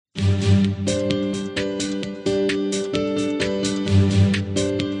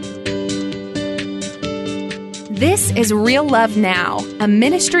is Real Love Now, a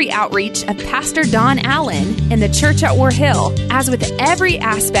ministry outreach of Pastor Don Allen in the church at War Hill. As with every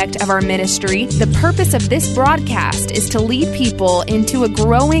aspect of our ministry, the purpose of this broadcast is to lead people into a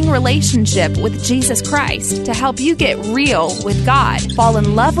growing relationship with Jesus Christ, to help you get real with God, fall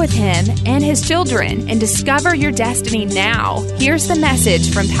in love with Him and His children, and discover your destiny now. Here's the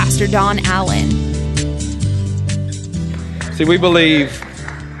message from Pastor Don Allen. See, we believe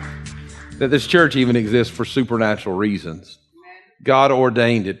that this church even exists for supernatural reasons. God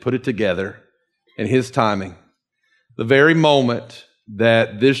ordained it, put it together in His timing. The very moment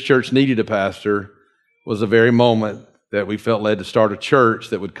that this church needed a pastor was the very moment that we felt led to start a church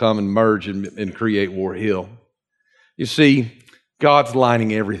that would come and merge and create War Hill. You see, God's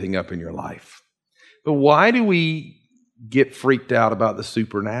lining everything up in your life. But why do we get freaked out about the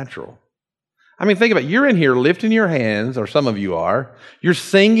supernatural? I mean, think about it. You're in here lifting your hands, or some of you are. You're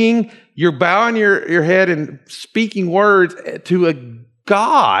singing, you're bowing your head and speaking words to a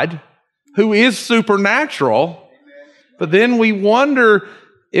God who is supernatural. But then we wonder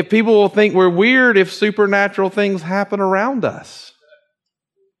if people will think we're weird if supernatural things happen around us.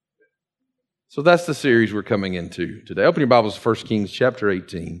 So that's the series we're coming into today. Open your Bibles to 1 Kings chapter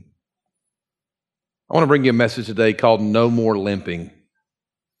 18. I want to bring you a message today called No More Limping.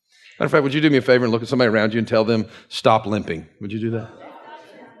 Matter of fact, would you do me a favor and look at somebody around you and tell them, stop limping? Would you do that?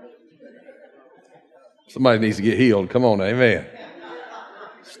 Somebody needs to get healed. Come on, amen.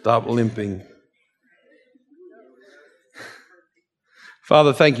 Stop limping.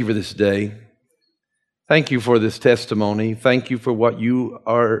 Father, thank you for this day. Thank you for this testimony. Thank you for what you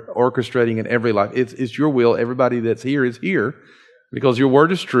are orchestrating in every life. It's your will. Everybody that's here is here because your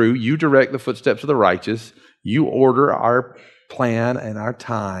word is true. You direct the footsteps of the righteous. You order our plan and our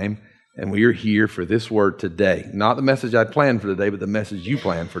time. And we are here for this word today. Not the message I planned for today, but the message you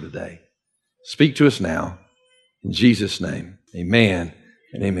planned for today. Speak to us now. In Jesus' name, amen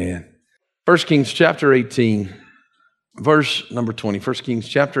and amen. 1 Kings chapter 18, verse number 20. 1 Kings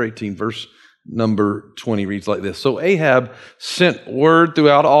chapter 18, verse number 20 reads like this. So Ahab sent word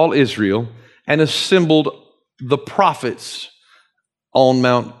throughout all Israel and assembled the prophets on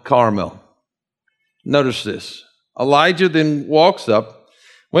Mount Carmel. Notice this. Elijah then walks up,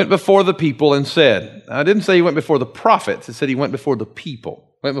 went before the people and said, I didn't say he went before the prophets. It said he went before the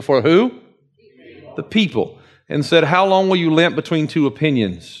people. Went before who? People. The people. And said, how long will you limp between two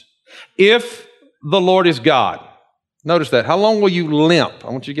opinions? If the Lord is God. Notice that. How long will you limp? I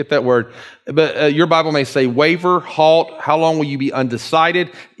want you to get that word. But your Bible may say waver, halt. How long will you be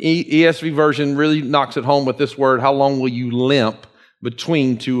undecided? ESV version really knocks it home with this word. How long will you limp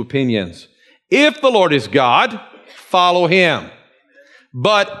between two opinions? If the Lord is God, follow Him.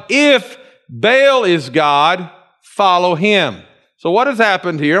 But if Baal is God, follow him. So what has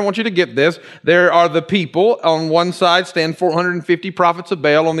happened here? I want you to get this. There are the people. On one side stand 450 prophets of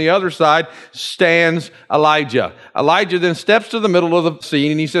Baal. On the other side stands Elijah. Elijah then steps to the middle of the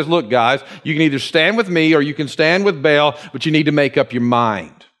scene and he says, look guys, you can either stand with me or you can stand with Baal, but you need to make up your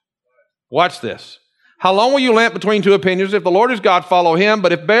mind. Watch this. How long will you limp between two opinions? If the Lord is God, follow Him.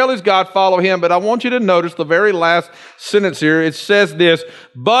 But if Baal is God, follow him. But I want you to notice the very last sentence here. It says this,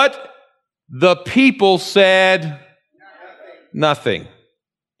 but the people said nothing.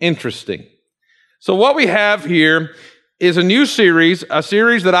 Interesting. So what we have here is a new series, a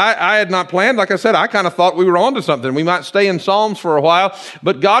series that I had not planned. Like I said, I kind of thought we were on to something. We might stay in Psalms for a while,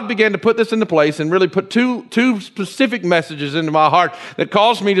 but God began to put this into place and really put two specific messages into my heart that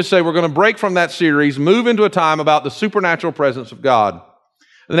caused me to say we're going to break from that series, move into a time about the supernatural presence of God. In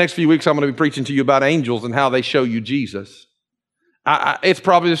the next few weeks, I'm going to be preaching to you about angels and how they show you Jesus. It's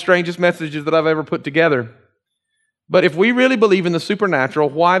probably the strangest messages that I've ever put together. But if we really believe in the supernatural,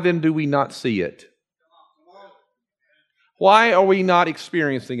 why then do we not see it? Why are we not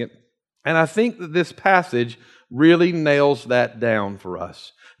experiencing it? And I think that this passage really nails that down for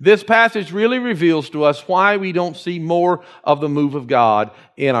us. This passage really reveals to us why we don't see more of the move of God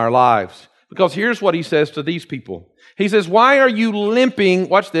in our lives. Because here's what he says to these people. He says, why are you limping,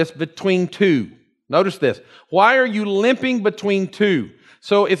 watch this, between two? Notice this. Why are you limping between two?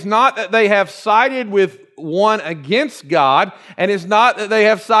 So it's not that they have sided with one against God, and it's not that they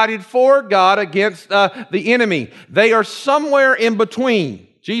have sided for God against the enemy. They are somewhere in between.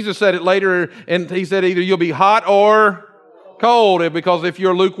 Jesus said it later, and He said either you'll be hot or cold, because if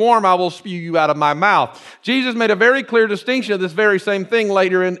you're lukewarm, I will spew you out of my mouth. Jesus made a very clear distinction of this very same thing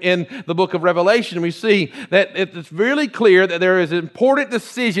later in the book of Revelation. We see that it's really clear that there is an important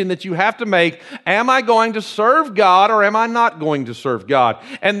decision that you have to make. Am I going to serve God or am I not going to serve God?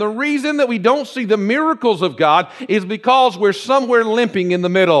 And the reason that we don't see the miracles of God is because we're somewhere limping in the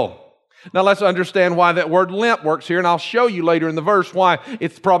middle. Now let's understand why that word limp works here, and I'll show you later in the verse why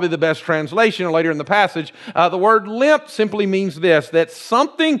it's probably the best translation, or later in the passage. The word limp simply means this, that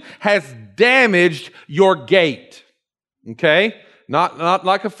something has damaged your gait. Okay? Not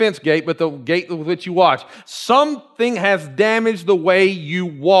like a fence gate, but the gate with which you watch. Something has damaged the way you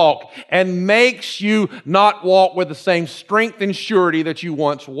walk and makes you not walk with the same strength and surety that you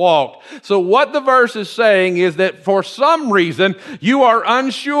once walked. So what the verse is saying is that for some reason, you are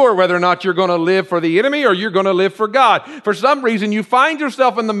unsure whether or not you're going to live for the enemy or you're going to live for God. For some reason, you find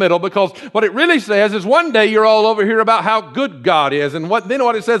yourself in the middle, because what it really says is one day you're all over here about how good God is. And then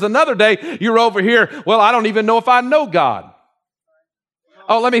what it says another day, you're over here, well, I don't even know if I know God.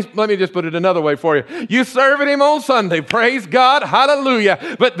 Oh, let me just put it another way for you. You serving Him on Sunday, praise God,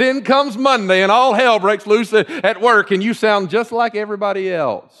 hallelujah. But then comes Monday and all hell breaks loose at work and you sound just like everybody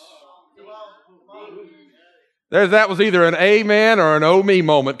else. That was either an amen or an oh me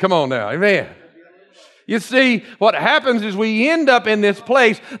moment. Come on now, amen. You see, what happens is we end up in this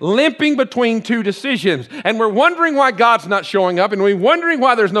place limping between two decisions. And we're wondering why God's not showing up. And we're wondering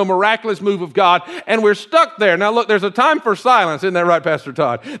why there's no miraculous move of God. And we're stuck there. Now look, there's a time for silence. Isn't that right, Pastor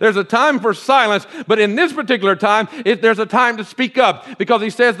Todd? There's a time for silence. But in this particular time, there's a time to speak up. Because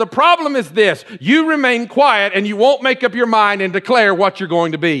he says the problem is this. You remain quiet and you won't make up your mind and declare what you're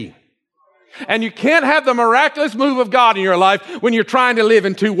going to be. And you can't have the miraculous move of God in your life when you're trying to live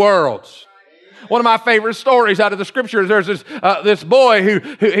in two worlds. One of my favorite stories out of the scriptures, there's this boy who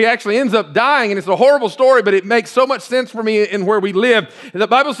he actually ends up dying, and it's a horrible story, but it makes so much sense for me in where we live. The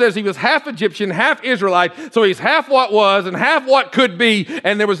Bible says he was half Egyptian, half Israelite, so he's half what was and half what could be,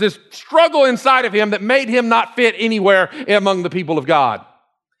 and there was this struggle inside of him that made him not fit anywhere among the people of God.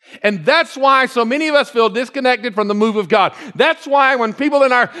 And that's why so many of us feel disconnected from the move of God. That's why when people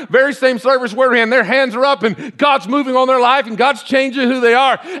in our very same service we're in, their hands are up and God's moving on their life and God's changing who they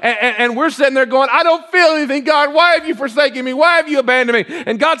are. And we're sitting there going, I don't feel anything, God. Why have you forsaken me? Why have you abandoned me?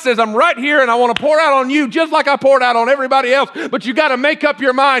 And God says, I'm right here and I want to pour out on you just like I poured out on everybody else. But you got to make up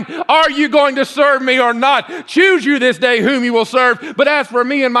your mind. Are you going to serve me or not? Choose you this day whom you will serve. But as for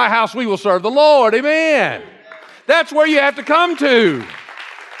me and my house, we will serve the Lord. Amen. That's where you have to come to.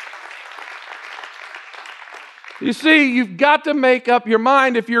 You see, you've got to make up your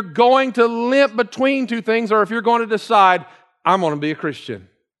mind if you're going to limp between two things or if you're going to decide, I'm going to be a Christian.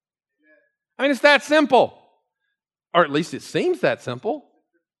 I mean, it's that simple. Or at least it seems that simple.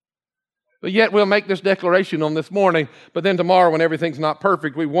 But yet we'll make this declaration on this morning, but then tomorrow when everything's not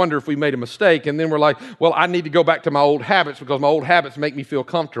perfect, we wonder if we made a mistake. And then we're like, well, I need to go back to my old habits because my old habits make me feel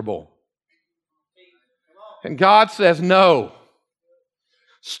comfortable. And God says, no.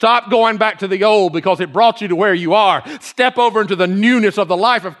 Stop going back to the old because it brought you to where you are. Step over into the newness of the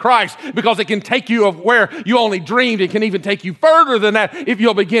life of Christ because it can take you of where you only dreamed. It can even take you further than that if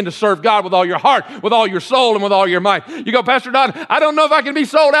you'll begin to serve God with all your heart, with all your soul, and with all your might. You go, Pastor Don, I don't know if I can be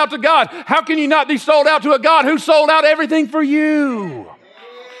sold out to God. How can you not be sold out to a God who sold out everything for you?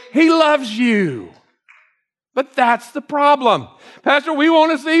 He loves you. But that's the problem. Pastor, we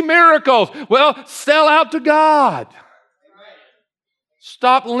want to see miracles. Well, sell out to God.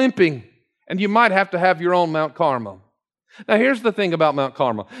 Stop limping, and you might have to have your own Mount Carmel. Now, here's the thing about Mount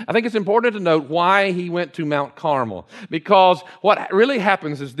Carmel. I think it's important to note why he went to Mount Carmel, because what really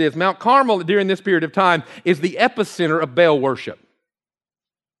happens is this. Mount Carmel, during this period of time, is the epicenter of Baal worship.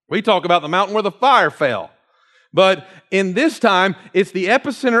 We talk about the mountain where the fire fell, but in this time, it's the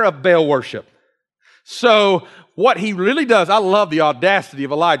epicenter of Baal worship. So what he really does, I love the audacity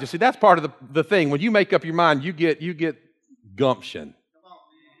of Elijah. See, that's part of the thing. When you make up your mind, you get gumption.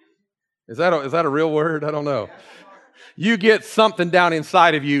 Is that a real word? I don't know. You get something down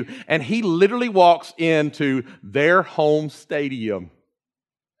inside of you, and he literally walks into their home stadium.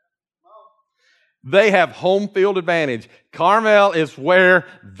 They have home field advantage. Carmel is where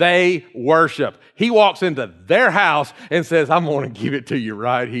they worship. He walks into their house and says, I'm going to give it to you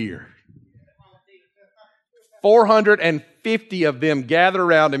right here. 450 of them gather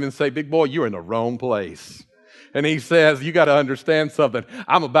around him and say, big boy, you're in the wrong place. And he says, you got to understand something.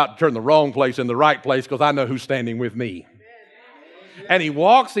 I'm about to turn the wrong place in the right place because I know who's standing with me. And he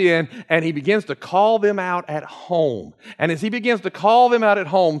walks in and he begins to call them out at home. And as he begins to call them out at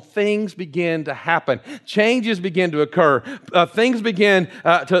home, things begin to happen. Changes begin to occur. Things begin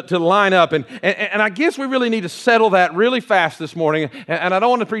to line up. And I guess we really need to settle that really fast this morning. And I don't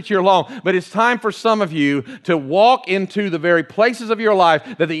want to preach here long, but it's time for some of you to walk into the very places of your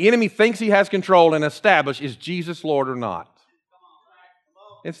life that the enemy thinks he has control and establish, is Jesus Lord or not?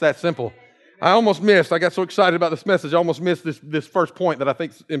 It's that simple. I got so excited about this message, I almost missed this first point that I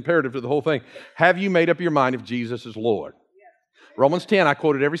think is imperative to the whole thing. Have you made up your mind if Jesus is Lord? Romans 10, I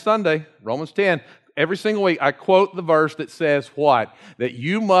quote it every Sunday. Romans 10, every single week, I quote the verse that says what? That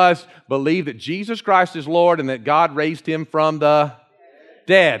you must believe that Jesus Christ is Lord and that God raised him from the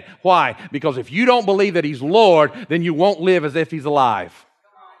dead. Why? Because if you don't believe that he's Lord, then you won't live as if he's alive.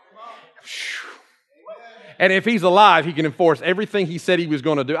 And if he's alive, he can enforce everything he said he was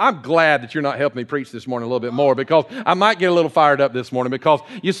going to do. I'm glad that you're not helping me preach this morning a little bit more, because I might get a little fired up this morning, because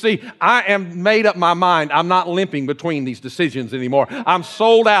you see, I am made up my mind. I'm not limping between these decisions anymore. I'm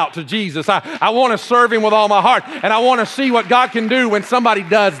sold out to Jesus. I want to serve him with all my heart, and I want to see what God can do when somebody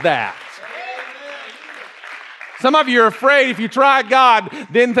does that. Some of you are afraid if you try God,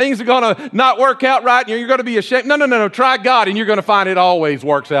 then things are going to not work out right, and you're going to be ashamed. No. Try God, and you're going to find it always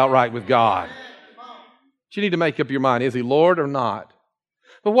works out right with God. But you need to make up your mind, is he Lord or not?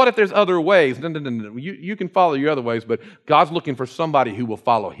 But what if there's other ways? No. You can follow your other ways, but God's looking for somebody who will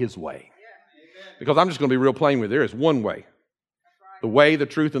follow his way. Because I'm just going to be real plain with you. There is one way. The way, the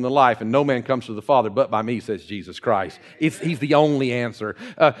truth, and the life, and no man comes to the Father but by me, says Jesus Christ. He's the only answer.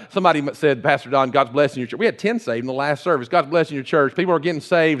 Somebody said, Pastor Don, God's blessing your church. We had 10 saved in the last service. God's blessing your church. People are getting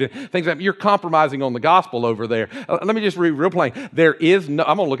saved and things like that. You're compromising on the gospel over there. Let me just read real plain. I'm going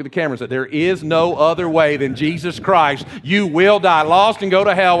to look at the camera and say, there is no other way than Jesus Christ. You will die lost and go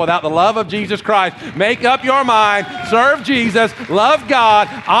to hell without the love of Jesus Christ. Make up your mind, serve Jesus, love God,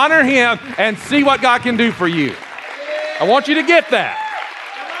 honor him, and see what God can do for you. I want you to get that.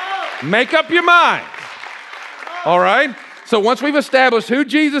 Make up your mind. All right? So once we've established who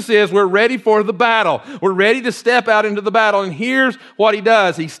Jesus is, we're ready for the battle. We're ready to step out into the battle. And here's what he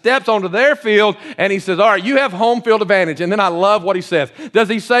does. He steps onto their field and he says, all right, you have home field advantage. And then I love what he says. Does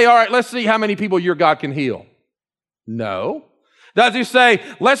he say, all right, let's see how many people your God can heal? No. Does he say,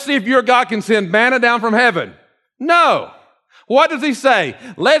 let's see if your God can send manna down from heaven? No. What does he say?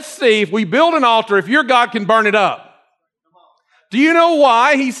 Let's see if we build an altar, if your God can burn it up. Do you know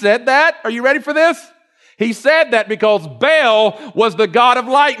why he said that? Are you ready for this? He said that because Baal was the god of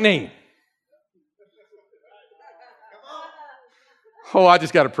lightning. Oh, I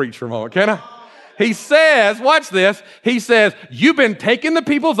just got to preach for a moment, can I? He says, watch this, he says, you've been taking the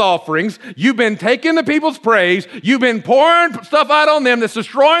people's offerings, you've been taking the people's praise, you've been pouring stuff out on them that's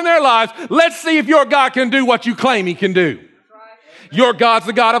destroying their lives. Let's see if your God can do what you claim he can do. Your God's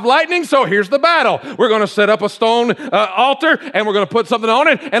the God of lightning, so here's the battle. We're going to set up a stone altar, and we're going to put something on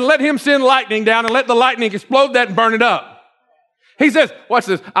it, and let him send lightning down, and let the lightning explode that and burn it up. He says, watch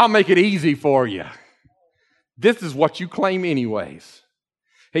this, I'll make it easy for you. This is what you claim anyways.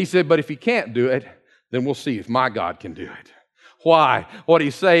 He said, but if he can't do it, then we'll see if my God can do it. Why? What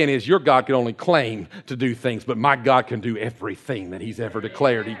he's saying is your God can only claim to do things, but my God can do everything that he's ever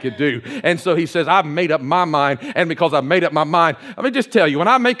declared he could do. And so he says, I've made up my mind, and because I've made up my mind, let me just tell you, when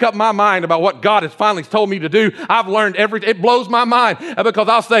I make up my mind about what God has finally told me to do, I've learned it blows my mind, because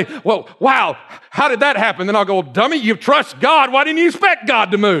I'll say, well, wow, how did that happen? Then I'll go, dummy, you trust God. Why didn't you expect God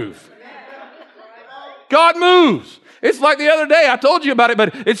to move? God moves. It's like the other day, I told you about it,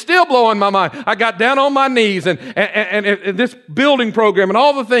 but it's still blowing my mind. I got down on my knees and this building program and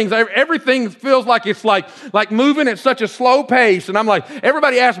all the things, everything feels like it's like moving at such a slow pace. And I'm like,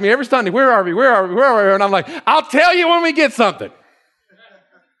 everybody asks me every Sunday, where are we? And I'm like, I'll tell you when we get something.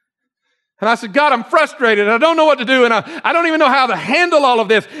 And I said, God, I'm frustrated. I don't know what to do. And I don't even know how to handle all of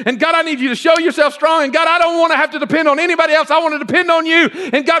this. And God, I need you to show yourself strong. And God, I don't want to have to depend on anybody else. I want to depend on you.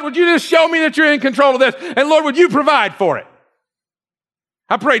 And God, would you just show me that you're in control of this? And Lord, would you provide for it?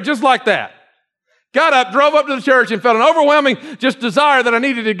 I prayed just like that. Got up, drove up to the church, and felt an overwhelming just desire that I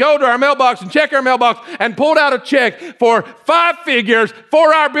needed to go to our mailbox and check our mailbox, and pulled out a check for 5 figures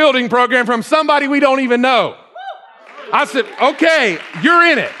for our building program from somebody we don't even know. I said, okay, you're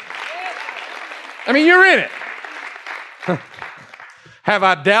in it. I mean, you're in it. Have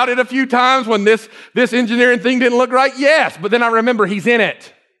I doubted a few times when this engineering thing didn't look right? Yes, but then I remember he's in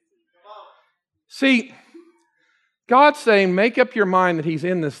it. See, God's saying, make up your mind that he's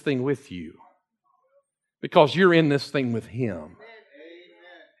in this thing with you, because you're in this thing with him.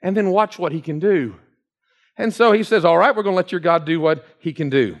 And then watch what he can do. And so he says, all right, we're going to let your God do what he can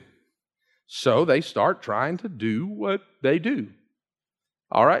do. So they start trying to do what they do.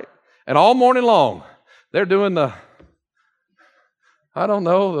 All right? And all morning long, they're doing the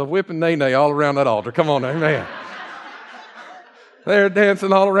whip and nay-nay all around that altar. Come on, amen. They're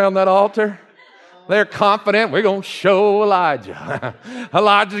dancing all around that altar. They're confident we're going to show Elijah.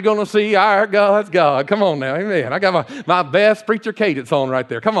 Elijah's going to see our God's God. Come on now, amen. I got my best preacher cadence on right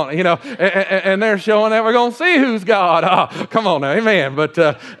there. Come on, and they're showing that we're going to see who's God. Oh, come on now, amen. But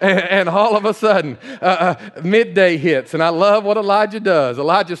and all of a sudden, midday hits, and I love what Elijah does.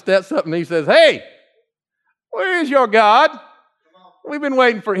 Elijah steps up and he says, hey, where is your God? We've been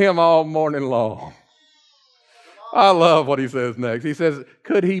waiting for him all morning long. I love what he says next. He says,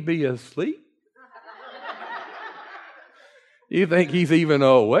 could he be asleep? You think he's even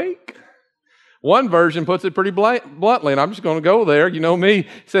awake? One version puts it pretty bluntly, and I'm just going to go there. You know me. He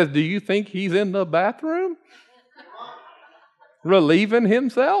says, do you think he's in the bathroom? Relieving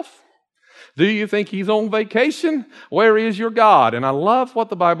himself? Do you think he's on vacation? Where is your God? And I love what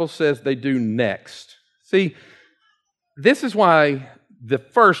the Bible says they do next. See, this is why the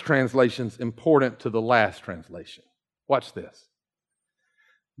first translation is important to the last translation. Watch this.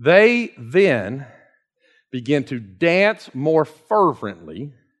 They then begin to dance more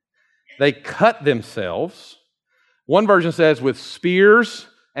fervently. They cut themselves. One version says with spears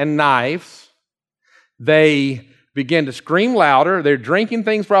and knives. They begin to scream louder. They're drinking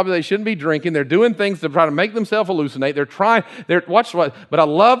things probably they shouldn't be drinking. They're doing things to try to make themselves hallucinate. Watch what, but I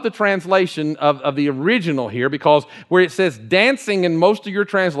love the translation of the original here, because where it says dancing in most of your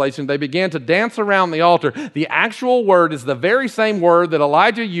translations, they began to dance around the altar. The actual word is the very same word that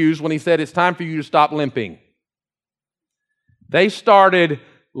Elijah used when he said it's time for you to stop limping. They started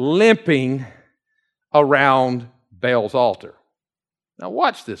limping around Baal's altar. Now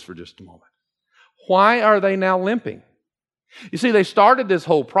watch this for just a moment. Why are they now limping? You see, they started this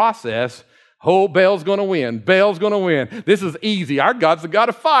whole process. Oh, Baal's going to win. Baal's going to win. This is easy. Our God's the God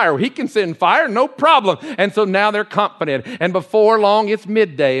of fire. He can send fire, no problem. And so now they're confident. And before long, it's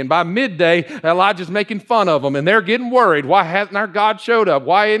midday. And by midday, Elijah's making fun of them. And they're getting worried. Why hasn't our God showed up?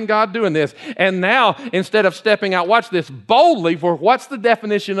 Why isn't God doing this? And now, instead of stepping out, watch this, boldly, for what's the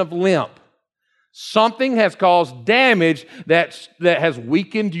definition of limp? Something has caused damage that has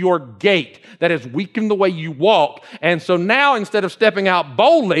weakened your gait, that has weakened the way you walk. And so now, instead of stepping out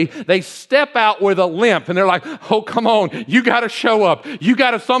boldly, they step out with a limp. And they're like, oh, come on, you got to show up. You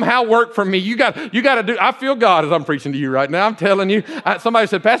got to somehow work for me. You got to do. I feel God as I'm preaching to you right now. I'm telling you. Somebody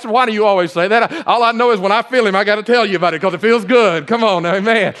said, Pastor, why do you always say that? All I know is when I feel him, I got to tell you about it because it feels good. Come on,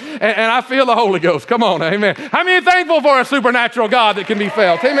 amen. And I feel the Holy Ghost. Come on, amen. How many are thankful for a supernatural God that can be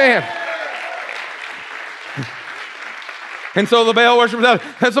felt? Amen. And so the Baal worshipers,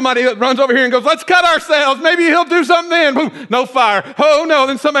 and somebody runs over here and goes, let's cut ourselves. Maybe he'll do something then. Boom, no fire. Oh, no.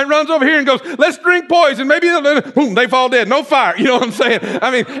 Then somebody runs over here and goes, let's drink poison. Maybe boom, they fall dead. No fire. You know what I'm saying?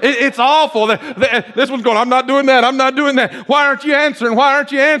 I mean, it's awful. This one's going, I'm not doing that. I'm not doing that. Why aren't you answering? Why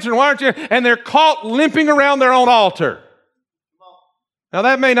aren't you answering? Why aren't you? And they're caught limping around their own altar. Now,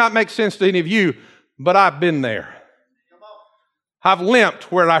 that may not make sense to any of you, but I've been there. I've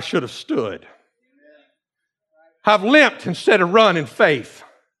limped where I should have stood. I've limped instead of run in faith.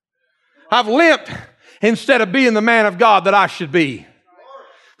 I've limped instead of being the man of God that I should be.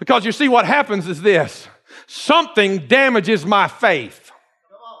 Because you see, what happens is this. Something damages my faith.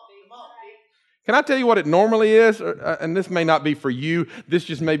 Can I tell you what it normally is? And this may not be for you. This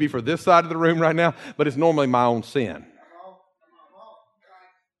just may be for this side of the room right now. But it's normally my own sin.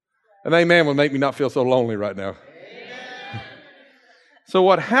 An amen will make me not feel so lonely right now. So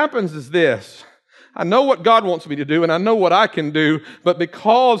what happens is this. I know what God wants me to do, and I know what I can do, but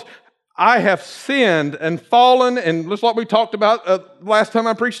because I have sinned and fallen, and just like we talked about last time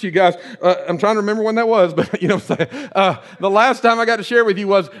I preached to you guys, I'm trying to remember when that was, but you know what I'm saying. The last time I got to share with you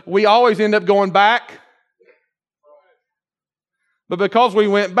was we always end up going back. But because we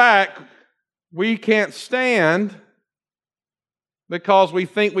went back, we can't stand because we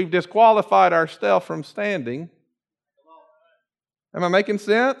think we've disqualified ourselves from standing. Am I making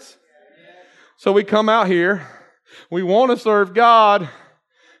sense? So we come out here, we want to serve God,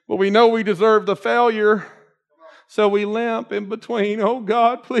 but we know we deserve the failure. So we limp in between. Oh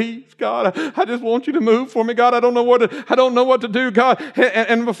God, please, God, I just want you to move for me, God. I don't know what to do, God.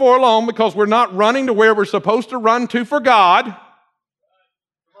 And before long, because we're not running to where we're supposed to run to for God,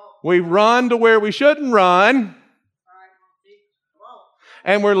 we run to where we shouldn't run.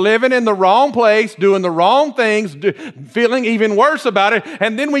 And we're living in the wrong place, doing the wrong things, feeling even worse about it.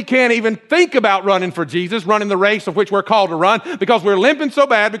 And then we can't even think about running for Jesus, running the race of which we're called to run, because we're limping so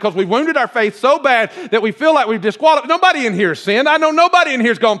bad, because we've wounded our faith so bad that we feel like we've disqualified. Nobody in here has sinned. I know nobody in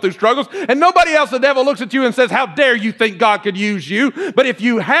here has gone through struggles. And nobody else, the devil looks at you and says, how dare you think God could use you? But if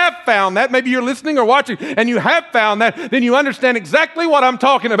you have found that, maybe you're listening or watching, and you have found that, then you understand exactly what I'm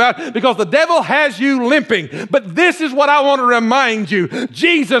talking about, because the devil has you limping. But this is what I want to remind you.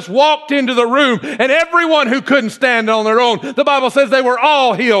 Jesus walked into the room, and everyone who couldn't stand on their own, the Bible says they were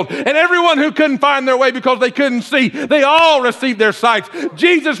all healed. And everyone who couldn't find their way because they couldn't see, they all received their sights.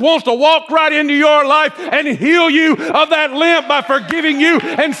 Jesus wants to walk right into your life and heal you of that limp by forgiving you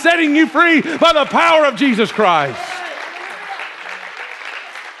and setting you free by the power of Jesus Christ.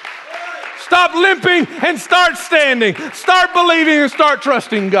 Stop limping and start standing. Start believing and start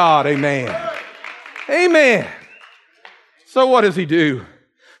trusting God. Amen. Amen. So what does he do?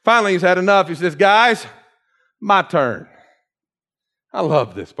 Finally, he's had enough. He says, guys, my turn. I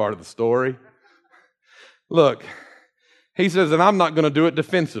love this part of the story. Look, he says, and I'm not going to do it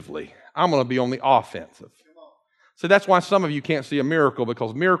defensively. I'm going to be on the offensive. So that's why some of you can't see a miracle,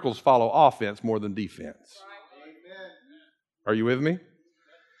 because miracles follow offense more than defense. Are you with me?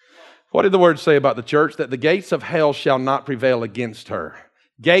 What did the word say about the church? That the gates of hell shall not prevail against her.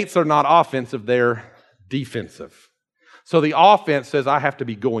 Gates are not offensive, they're defensive. So the offense says I have to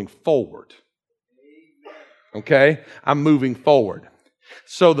be going forward. Okay? I'm moving forward.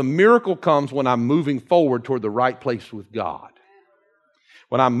 So the miracle comes when I'm moving forward toward the right place with God.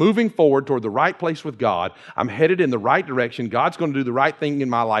 When I'm moving forward toward the right place with God, I'm headed in the right direction. God's going to do the right thing in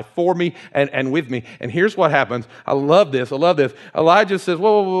my life for me and with me. And here's what happens. I love this. Elijah says,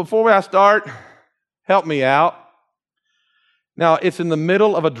 well, before I start, help me out. Now, it's in the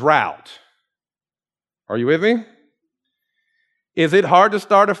middle of a drought. Are you with me? Is it hard to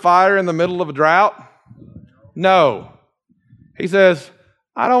start a fire in the middle of a drought? No. He says,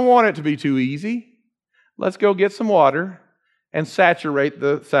 I don't want it to be too easy. Let's go get some water and saturate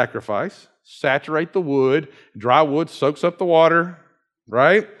the sacrifice, saturate the wood. Dry wood soaks up the water,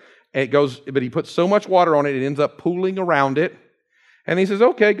 right? And it goes, but he puts so much water on it, it ends up pooling around it. And he says,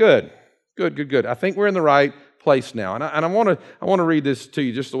 okay, good. I think we're in the right place now. And I want to read this to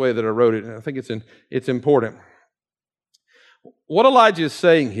you just the way that I wrote it. And I think it's important. What Elijah is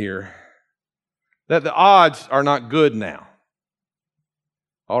saying here, that the odds are not good now.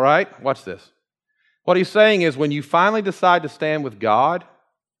 All right? Watch this. What he's saying is when you finally decide to stand with God,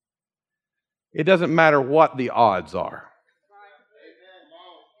 it doesn't matter what the odds are.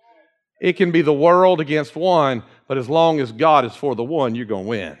 It can be the world against one, but as long as God is for the one, you're going to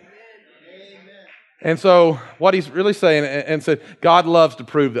win. And so what he's really saying, and said, God loves to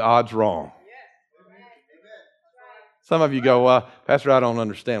prove the odds wrong. Some of you go, Pastor, I don't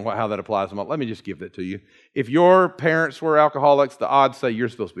understand how that applies to me. Let me just give that to you. If your parents were alcoholics, the odds say you're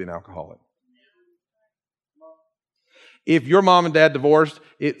supposed to be an alcoholic. If your mom and dad divorced,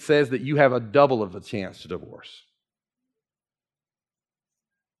 it says that you have a double of a chance to divorce.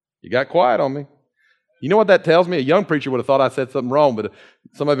 You got quiet on me. You know what that tells me? A young preacher would have thought I said something wrong, but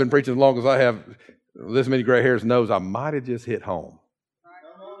somebody been preaching as long as I have, this many gray hairs, knows I might have just hit home.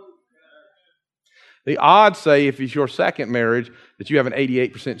 The odds say if it's your second marriage that you have an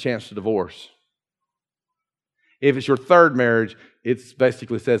 88% chance to divorce. If it's your third marriage, it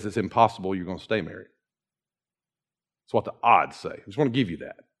basically says it's impossible you're going to stay married. That's what the odds say. I just want to give you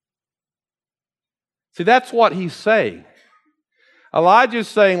that. See, that's what he's saying. Elijah's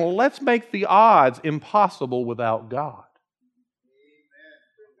saying, let's make the odds impossible without God.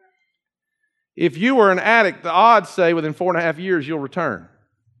 If you were an addict, the odds say within 4.5 years you'll return.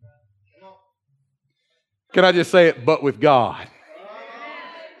 Can I just say it? But with God.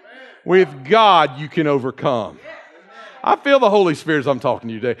 With God you can overcome. I feel the Holy Spirit as I'm talking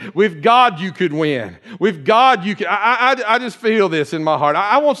to you today. With God, you could win. With God, you can. I just feel this in my heart.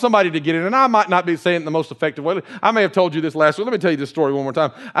 I want somebody to get it, and I might not be saying it in the most effective way. I may have told you this last week. Let me tell you this story one more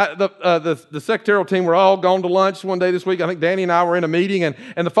time. The secretarial team were all gone to lunch one day this week. I think Danny and I were in a meeting, and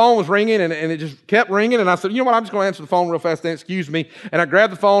the phone was ringing, and it just kept ringing. And I said, you know what? I'm just going to answer the phone real fast. Dan, excuse me. And I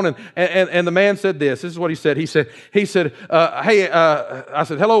grabbed the phone, and the man said this. This is what he said. He said, hey, I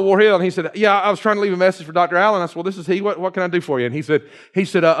said, hello, War Hill. And he said, yeah, I was trying to leave a message for Dr. Allen. I said, well, this is he. What can I do for you? And he said,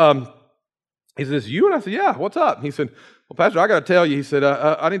 is you? And I said, yeah, what's up? And he said, well, Pastor, I got to tell you. He said,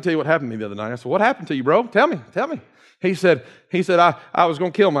 I didn't tell you what happened to me the other night. I said, what happened to you, bro? Tell me. He said, I was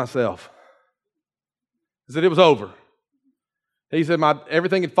going to kill myself. He said, it was over. He said,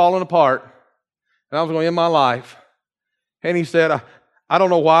 everything had fallen apart, and I was going to end my life. And he said, I don't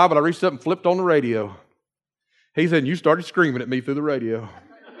know why, but I reached up and flipped on the radio. He said, and you started screaming at me through the radio.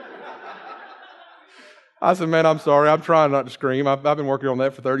 I said, man, I'm sorry. I'm trying not to scream. I've been working on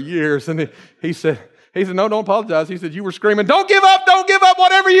that for 30 years. And he said, no, don't apologize. He said, you were screaming, don't give up,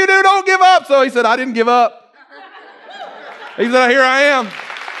 whatever you do, don't give up. So he said, I didn't give up. He said, here I am.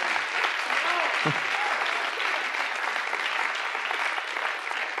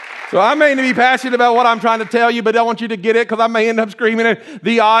 So I may be passionate about what I'm trying to tell you, but I want you to get it because I may end up screaming it.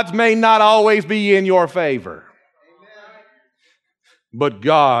 The odds may not always be in your favor. But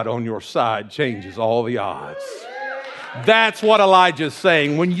God on your side changes all the odds. That's what Elijah's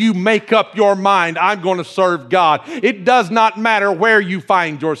saying. When you make up your mind, I'm going to serve God. It does not matter where you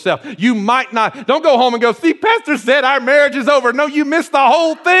find yourself. You might not. Don't go home and go, see, Pastor said our marriage is over. No, you missed the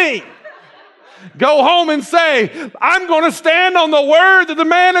whole thing. Go home and say, I'm going to stand on the word that the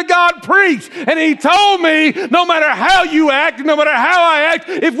man of God preached. And he told me, no matter how you act, no matter how I act,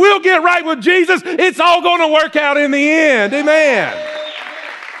 if we'll get right with Jesus, it's all going to work out in the end. Amen.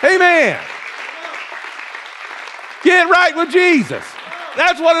 Amen. Get right with Jesus.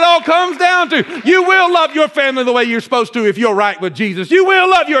 That's what it all comes down to. You will love your family the way you're supposed to if you're right with Jesus. You will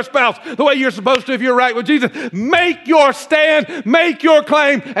love your spouse the way you're supposed to if you're right with Jesus. Make your stand, make your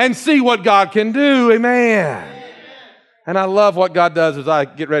claim, and see what God can do. Amen. And I love what God does as I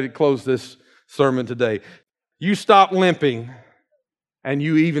get ready to close this sermon today. You stop limping and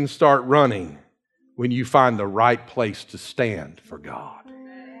you even start running when you find the right place to stand for God.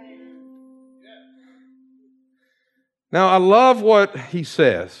 Now, I love what he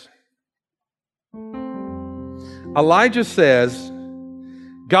says. Elijah says,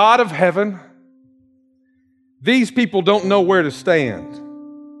 God of heaven, these people don't know where to stand.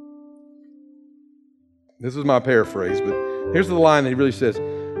 This is my paraphrase, but here's the line that he really says.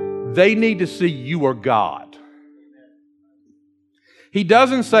 They need to see you are God. He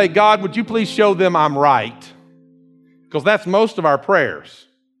doesn't say, God, would you please show them I'm right? Because that's most of our prayers.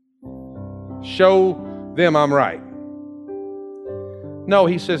 Show them I'm right. No,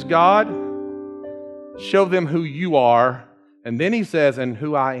 he says, God, show them who you are. And then he says, and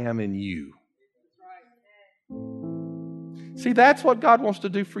who I am in you. See, that's what God wants to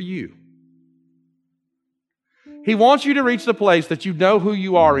do for you. He wants you to reach the place that you know who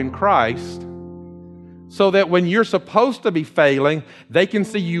you are in Christ, so that when you're supposed to be failing, they can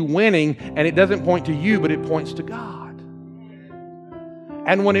see you winning, and it doesn't point to you, but it points to God.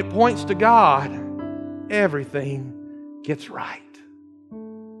 And when it points to God, everything gets right.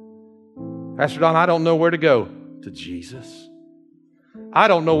 Pastor Don, I don't know where to go. To Jesus. I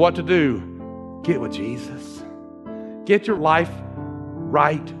don't know what to do. Get with Jesus. Get your life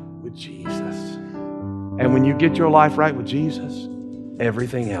right with Jesus. And when you get your life right with Jesus,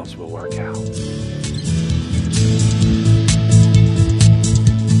 everything else will work out.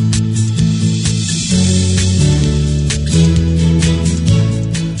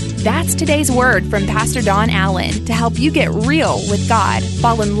 That's today's word from Pastor Don Allen to help you get real with God,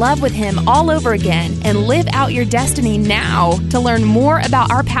 fall in love with Him all over again, and live out your destiny now. To learn more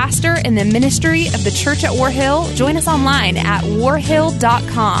about our pastor and the ministry of the church at War Hill, join us online at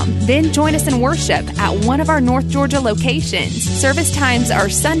warhill.com. Then join us in worship at one of our North Georgia locations. Service times are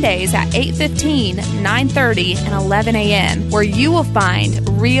Sundays at 8:15, 9:30, and 11 a.m., where you will find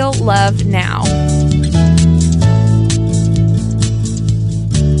real love now.